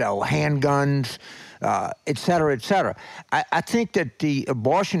 handguns, et cetera, et cetera. I think that the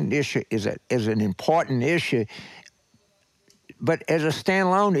abortion issue is an important issue, but as a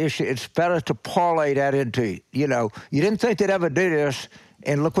standalone issue, it's better to parlay that into, you didn't think they'd ever do this,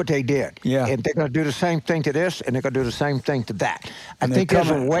 and look what they did. Yeah. And they're going to do the same thing to this, and they're going to do the same thing to that. I And think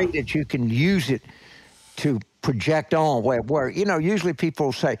there's a way that you can use it to project on where usually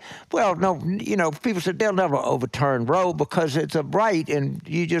people say, well, no, people say they'll never overturn Roe because it's a right, and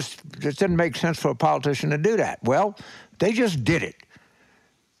it didn't make sense for a politician to do that. Well, they just did it.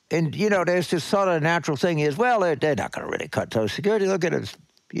 And, there's this sort of natural thing is, well, they're not going to really cut Social Security. Look at it,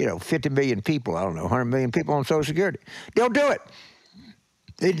 50 million people, 100 million people on Social Security. They'll do it.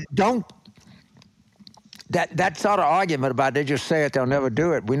 They don't. That sort of argument about they just say it, they'll never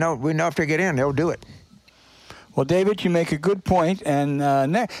do it. We know if they get in, they'll do it. Well, David, you make a good point. And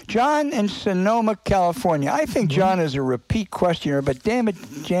John in Sonoma, California. I think John is a repeat questioner, but damn it,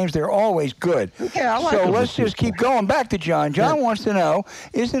 James, they're always good. Yeah, I like so them. let's just keep going back to John. John wants to know,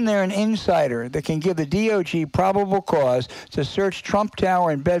 isn't there an insider that can give the DOJ probable cause to search Trump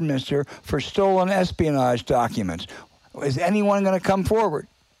Tower in Bedminster for stolen espionage documents? Is anyone going to come forward?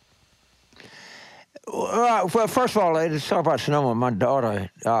 Well, first of all, let's talk about Sonoma. My daughter,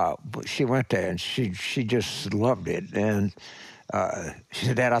 she went there, and she just loved it. And she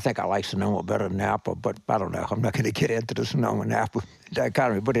said, Dad, I think I like Sonoma better than Napa, but I don't know. I'm not going to get into the Sonoma-Napa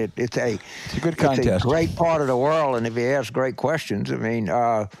dichotomy, but it's a good contest. It's a great part of the world, and if you ask great questions, I mean,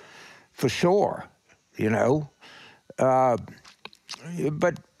 for sure, But,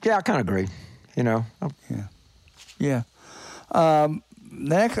 yeah, I kind of agree, Yeah.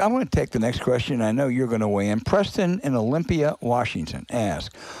 Next, I'm going to take the next question. I know you're going to weigh in. Preston in Olympia, Washington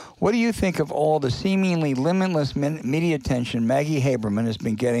asks, what do you think of all the seemingly limitless media attention Maggie Haberman has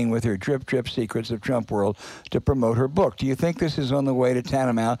been getting with her Drip Drip Secrets of Trump World to promote her book? Do you think this is on the way to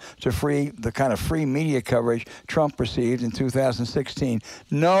tantamount to the kind of free media coverage Trump received in 2016?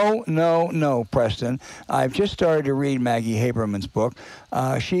 No, Preston. I've just started to read Maggie Haberman's book.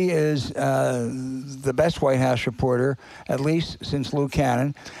 She is the best White House reporter, at least since Lou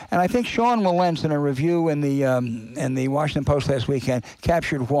Cannon. And I think Sean Wilentz, in a review in the Washington Post last weekend,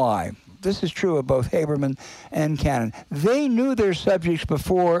 captured why. This is true of both Haberman and Cannon. They knew their subjects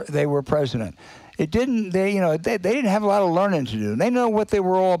before they were president. They didn't have a lot of learning to do. They know what they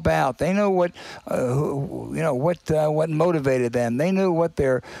were all about. They know what motivated them. They knew what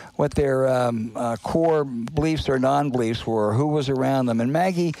their core beliefs or non-beliefs were, who was around them. And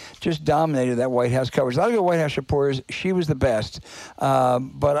Maggie just dominated that White House coverage. A lot of the White House reporters, she was the best.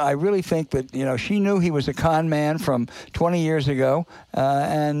 But I really think that she knew he was a con man from 20 years ago,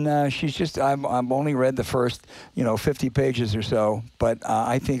 and she's just. I've only read the first 50 pages or so, but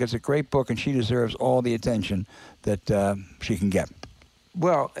I think it's a great book, and she deserves all the attention that she can get.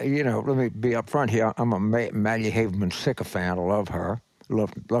 Well, let me be up front here. I'm a Maggie Haberman sycophant. I love her.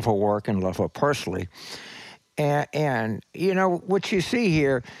 Love her work and love her personally. And what you see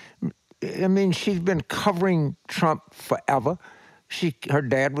here, I mean, she's been covering Trump forever. Her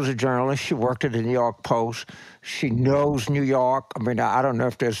dad was a journalist. She worked at the New York Post. She knows New York. I mean, I don't know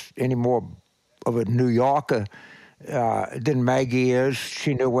if there's any more of a New Yorker than Maggie is.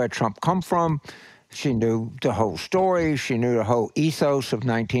 She knew where Trump come from. She knew the whole story. She knew the whole ethos of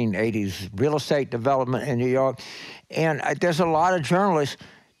 1980s real estate development in New York. And there's a lot of journalists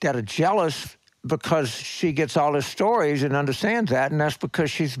that are jealous because she gets all the stories and understands that, and that's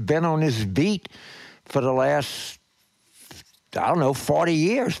because she's been on this beat for the last, 40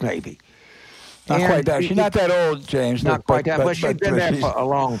 years maybe. Not quite that. She's not that old, James. Not quite that, but she's been there for a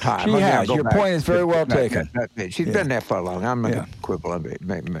long time. She has. Your point is very well taken. She's been there for a long time. I'm not going to quibble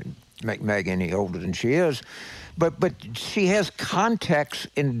and make Meg any older than she is. But she has context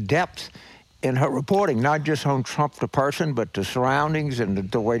and depth in her reporting, not just on Trump the person, but the surroundings and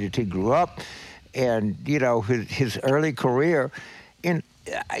the way that he grew up and, his early career. And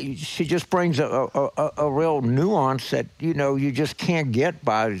she just brings a real nuance that, you just can't get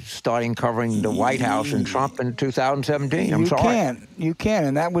by starting covering the White House and Trump in 2017. I'm sorry. You can.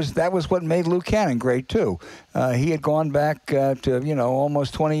 And that was what made Lou Cannon great, too. He had gone back to,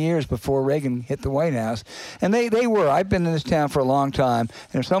 almost 20 years before Reagan hit the White House. And they were. I've been in this town for a long time.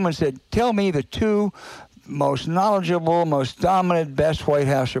 And if someone said, tell me the two most knowledgeable, most dominant, best White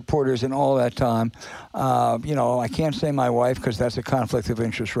House reporters in all that time. I can't say my wife because that's a conflict of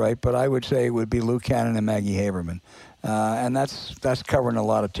interest, right? But I would say it would be Lou Cannon and Maggie Haberman. And that's covering a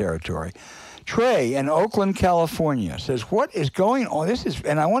lot of territory. Trey in Oakland, California says, what is going on?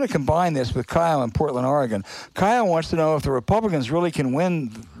 And I want to combine this with Kyle in Portland, Oregon. Kyle wants to know if the Republicans really can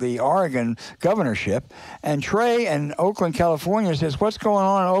win the Oregon governorship. And Trey in Oakland, California says, what's going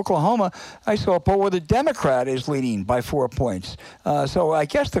on in Oklahoma? I saw a poll where the Democrat is leading by 4 points. So I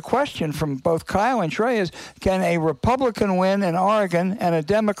guess the question from both Kyle and Trey is, can a Republican win in Oregon and a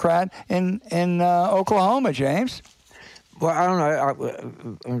Democrat in Oklahoma, James? Well, I don't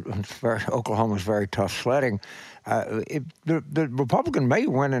know. Oklahoma's very tough sledding. The Republican may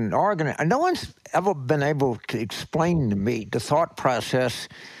win in Oregon. No one's ever been able to explain to me the thought process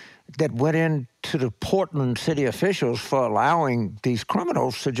that went into the Portland city officials for allowing these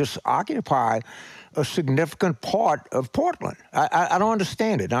criminals to just occupy a significant part of Portland. I don't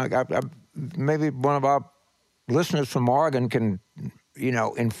understand it. Maybe one of our listeners from Oregon can,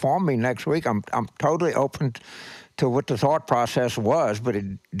 inform me next week. I'm totally open to what the thought process was, but it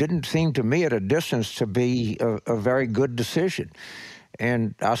didn't seem to me at a distance to be a very good decision.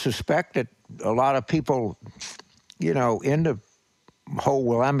 And I suspect that a lot of people, in the whole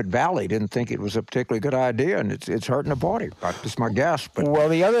Willamette Valley didn't think it was a particularly good idea, and it's hurting the party. That's my guess. But well,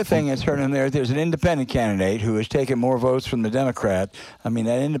 the other thing that's hurting there's an independent candidate who has taken more votes from the Democrat. I mean,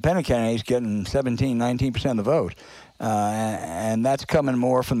 that independent candidate is getting 17, 19% of the vote. And that's coming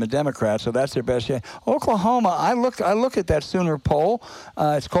more from the Democrats, so that's their best chance. Oklahoma, I look at that Sooner poll.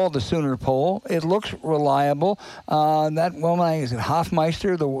 It's called the Sooner poll. It looks reliable. That woman, is it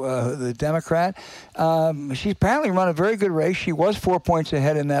Hoffmeister, the Democrat? She's apparently run a very good race. She was 4 points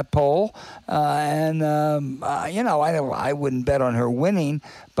ahead in that poll, I wouldn't bet on her winning.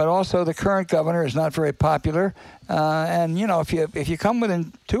 But also, the current governor is not very popular. If you come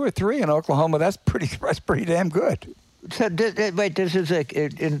within 2 or 3 in Oklahoma, that's pretty damn good. So, wait, this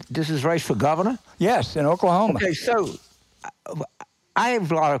is race for governor? Yes, in Oklahoma. Okay, so I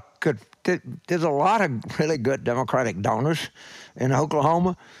have a lot of good. There's a lot of really good Democratic donors in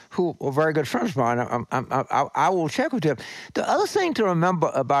Oklahoma who are very good friends of mine. I will check with them. The other thing to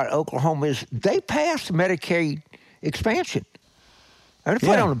remember about Oklahoma is they passed Medicaid expansion. And it's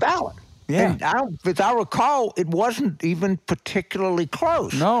put on the ballot. Yeah. And as I recall, it wasn't even particularly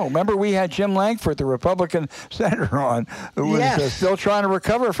close. No. Remember, we had Jim Lankford, the Republican senator, on, who was still trying to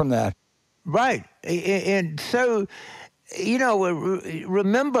recover from that. Right. And so,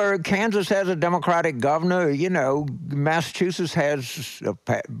 remember, Kansas has a Democratic governor. Massachusetts has a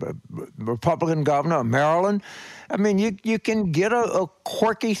Republican governor. Maryland. I mean, you can get a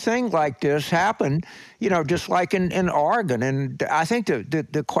quirky thing like this happen, just like in Oregon. And I think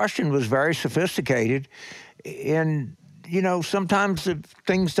the question was very sophisticated. And, sometimes if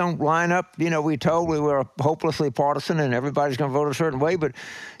things don't line up, we told we were hopelessly partisan and everybody's going to vote a certain way. But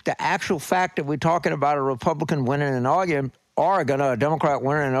the actual fact that we're talking about a Republican winning in Oregon, or a Democrat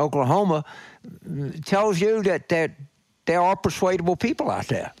winning in Oklahoma, tells you that there are persuadable people out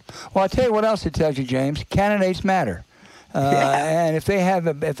there. Well, I'll tell you what else it tells you, James. Candidates matter. And if they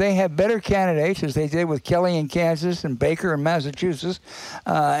have better candidates, as they did with Kelly in Kansas and Baker in Massachusetts,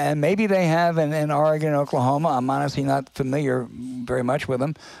 and maybe they have in Oregon and Oklahoma, I'm honestly not familiar very much with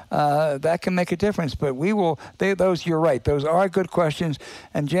them, that can make a difference. But you're right, those are good questions.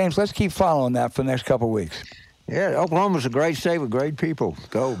 And James, let's keep following that for the next couple of weeks. Yeah, Oklahoma's a great state with great people.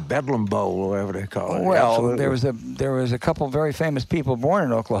 Go Bedlam Bowl, or whatever they call it. Well, absolutely. there was a couple of very famous people born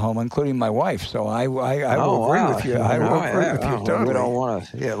in Oklahoma, including my wife. So I will agree with you. I will agree with you totally. We don't want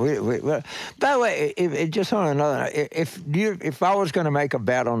to. Yeah, we by the way, just on another, if I was going to make a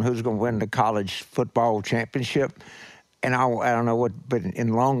bet on who's going to win the college football championship, and I don't know what, but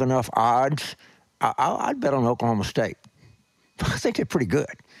in long enough odds, I'd bet on Oklahoma State. I think they're pretty good.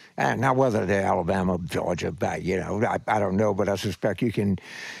 And now whether they're Alabama, Georgia, I don't know, but I suspect you can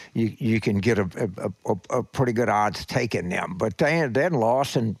get a pretty good odds taking them. But they hadn't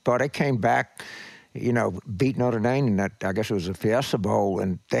lost, but they came back, beat Notre Dame in that, I guess it was a Fiesta Bowl,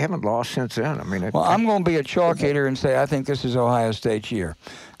 and they haven't lost since then. I mean, I'm going to be a chalk hater and say I think this is Ohio State's year.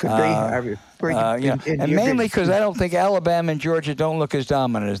 Could be. And mainly because I don't think Alabama and Georgia don't look as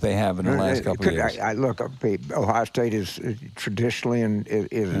dominant as they have in the last couple of years. Ohio State is traditionally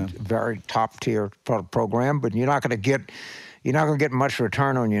a very top tier program, but you're not going to get much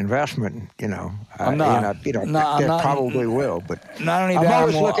return on your investment. I'm not. Probably will, but not only I'm that,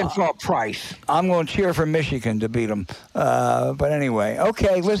 always looking for a price. I'm going to cheer for Michigan to beat them. But anyway,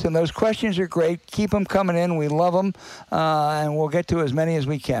 okay. Listen, those questions are great. Keep them coming in. We love them, and we'll get to as many as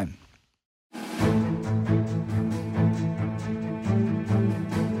we can.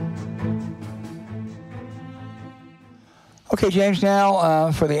 Okay, James,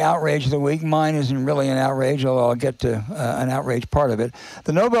 now for the outrage of the week. Mine isn't really an outrage, although I'll get to an outrage part of it.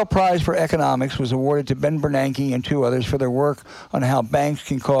 The Nobel Prize for Economics was awarded to Ben Bernanke and 2 others for their work on how banks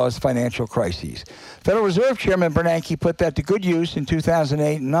can cause financial crises. Federal Reserve Chairman Bernanke put that to good use in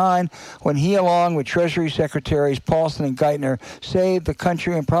 2008 and 2009 when he, along with Treasury Secretaries Paulson and Geithner, saved the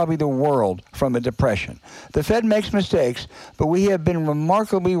country and probably the world from a depression. The Fed makes mistakes, but we have been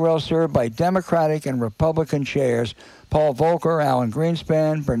remarkably well served by Democratic and Republican chairs, Paul Volcker, Alan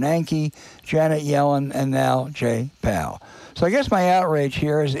Greenspan, Bernanke, Janet Yellen, and now Jay Powell. So I guess my outrage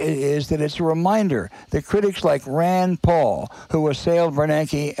here is that it's a reminder that critics like Rand Paul, who assailed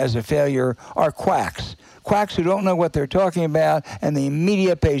Bernanke as a failure, are quacks. Quacks who don't know what they're talking about, and the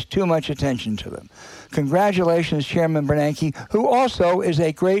media pays too much attention to them. Congratulations, Chairman Bernanke, who also is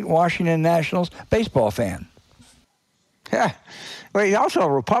a great Washington Nationals baseball fan. Yeah. Well, he's also a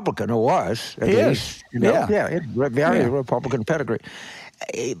Republican, or was. He is. You know? Yeah, very Republican pedigree.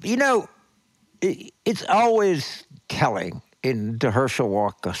 You know, it's always telling in the Herschel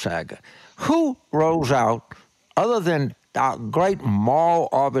Walker saga. Who rose out, other than our great moral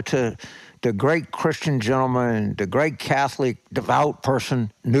arbiter, the great Christian gentleman, the great Catholic devout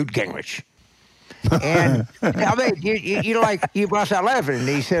person, Newt Gingrich? And I mean, you bust out laughing, and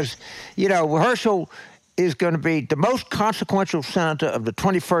he says, you know, Herschel is going to be the most consequential senator of the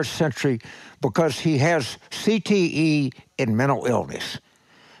 21st century because he has CTE and mental illness.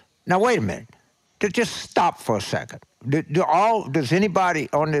 Now, wait a minute. Just stop for a second. Does anybody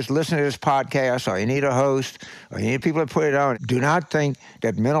on this, listen to this podcast, or any of the hosts, or any of the people that put it on, do not think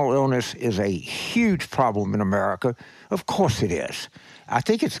that mental illness is a huge problem in America? Of course it is. I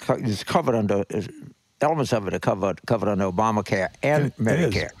think it's covered under, elements of it are covered under Obamacare and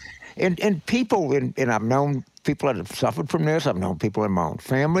Medicare. And people, and I've known people that have suffered from this. I've known people in my own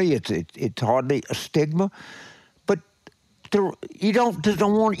family. It's hardly a stigma, but you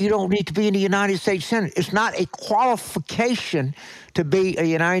don't need to be in the United States Senate. It's not a qualification to be a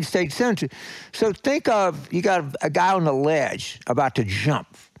United States Senator. So think of, you got a guy on the ledge about to jump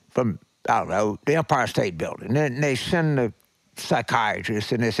from, I don't know, the Empire State Building, and then they send the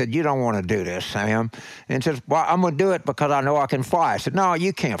psychiatrist, and they said, you don't want to do this, Sam. And says, well, I'm going to do it because I know I can fly. I said, no,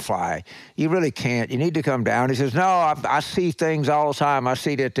 you can't fly. You really can't. You need to come down. He says, no, I see things all the time. I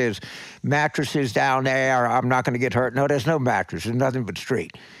see that there's mattresses down there. I'm not going to get hurt. No, there's no mattress. There's nothing but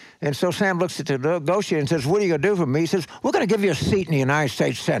street. And so Sam looks at the negotiator and says, what are you going to do for me? He says, we're going to give you a seat in the United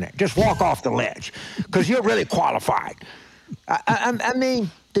States Senate. Just walk off the ledge because you're really qualified. I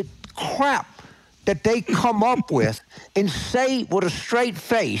mean, the crap that they come up with and say with a straight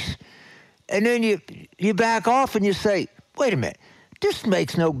face, and then you back off and you say, wait a minute, this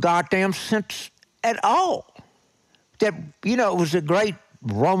makes no goddamn sense at all. That, you know, it was a great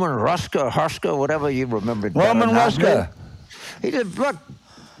Roman Ruska, whatever you remember. Roman Ruska. He said, look,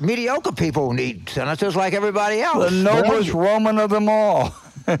 mediocre people need senators like everybody else. The noblest Roman of them all.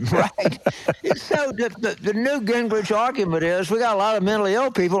 Right. So the new Gingrich argument is we got a lot of mentally ill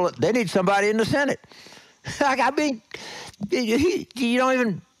people. They need somebody in the Senate. I mean, you don't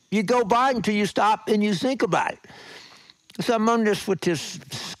even, you go by until you stop and you think about it. So I'm on this with this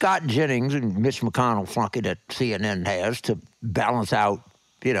Scott Jennings and Mitch McConnell flunky that CNN has to balance out,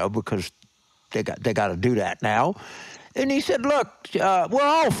 you know, because they got to do that now. And he said, look, we're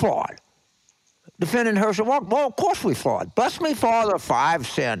all flawed. Defending Herschel Walker, well, of course we flawed. Bless me, Father, for I've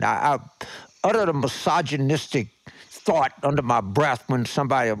sinned. I uttered a misogynistic thought under my breath when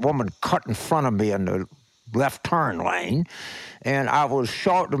a woman cut in front of me in the left turn lane, and I was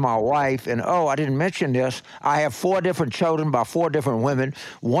short to my wife, and I didn't mention this, I have 4 different children by 4 different women,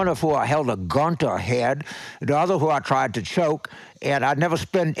 one of who I held a gun to her head, the other who I tried to choke, and I never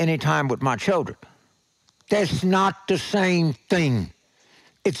spent any time with my children. That's not the same thing.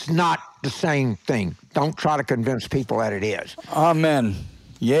 It's not the same thing. Don't try to convince people that it is. Amen.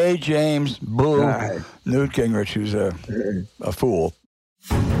 Yay, James. Boo. Newt Gingrich, who's a fool.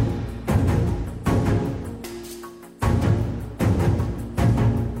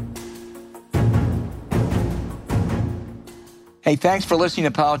 Hey, thanks for listening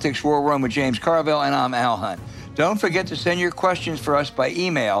to Politics War Room with James Carville, and I'm Al Hunt. Don't forget to send your questions for us by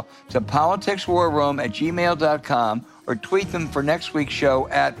email to politicswarroom@gmail.com or tweet them for next week's show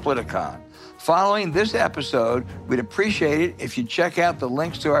 @Politicon. Following this episode, we'd appreciate it if you check out the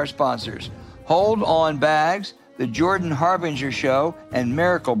links to our sponsors, Hold On Bags, The Jordan Harbinger Show, and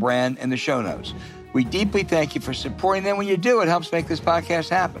Miracle Brand in the show notes. We deeply thank you for supporting them. When you do, it helps make this podcast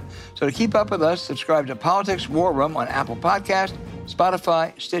happen. So to keep up with us, subscribe to Politics War Room on Apple Podcasts,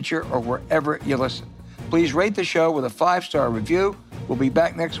 Spotify, Stitcher, or wherever you listen. Please rate the show with a 5-star review. We'll be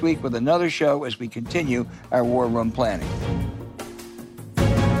back next week with another show as we continue our war room planning.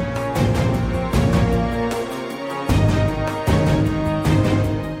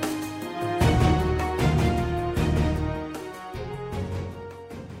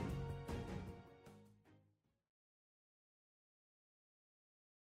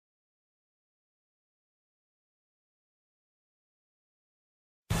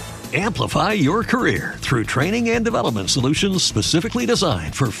 Amplify your career through training and development solutions specifically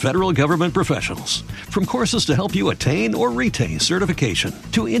designed for federal government professionals. From courses to help you attain or retain certification,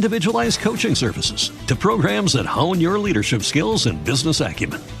 to individualized coaching services, to programs that hone your leadership skills and business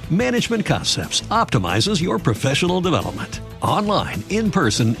acumen, Management Concepts optimizes your professional development. Online, in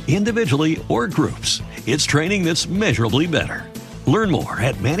person, individually, or groups, it's training that's measurably better. Learn more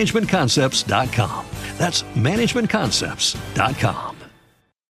at managementconcepts.com. That's managementconcepts.com.